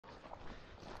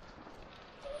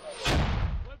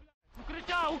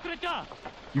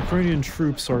Ukrainian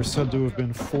troops are said to have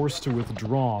been forced to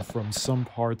withdraw from some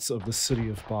parts of the city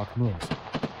of Bakhmut,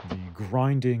 the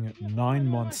grinding 9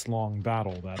 months long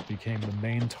battle that became the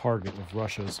main target of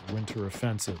Russia's winter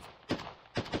offensive.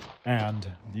 And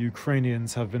the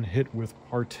Ukrainians have been hit with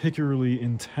particularly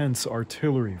intense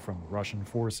artillery from Russian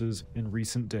forces in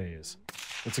recent days.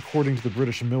 That's according to the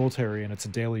British military in its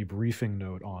daily briefing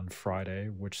note on Friday,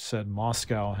 which said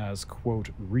Moscow has,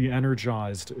 quote,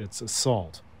 re-energized its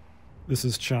assault. This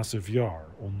is Chasiv Yar,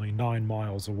 only 9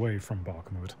 miles away from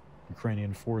Bakhmut.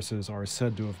 Ukrainian forces are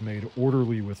said to have made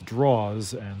orderly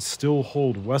withdrawals and still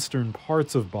hold western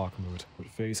parts of Bakhmut, but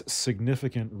face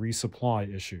significant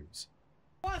resupply issues.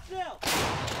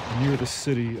 Near the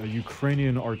city, a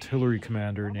Ukrainian artillery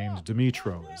commander named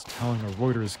Dmitro is telling a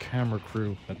Reuters camera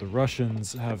crew that the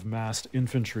Russians have massed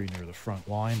infantry near the front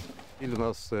line. His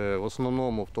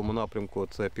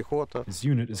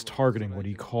unit is targeting what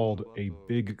he called a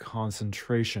big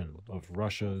concentration of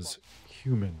Russia's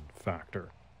human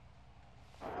factor.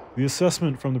 The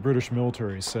assessment from the British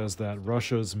military says that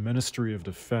Russia's Ministry of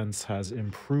Defense has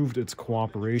improved its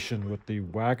cooperation with the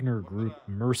Wagner Group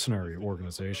mercenary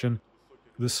organization.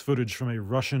 This footage from a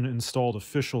Russian-installed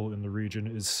official in the region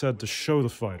is said to show the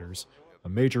fighters, a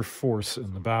major force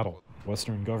in the battle.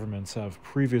 Western governments have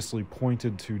previously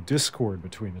pointed to discord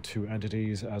between the two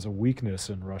entities as a weakness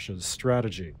in Russia's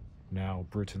strategy. Now,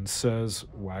 Britain says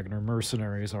Wagner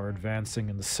mercenaries are advancing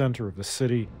in the center of the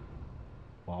city,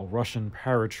 while Russian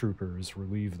paratroopers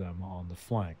relieve them on the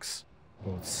flanks.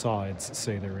 Both sides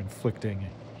say they're inflicting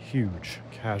huge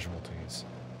casualties.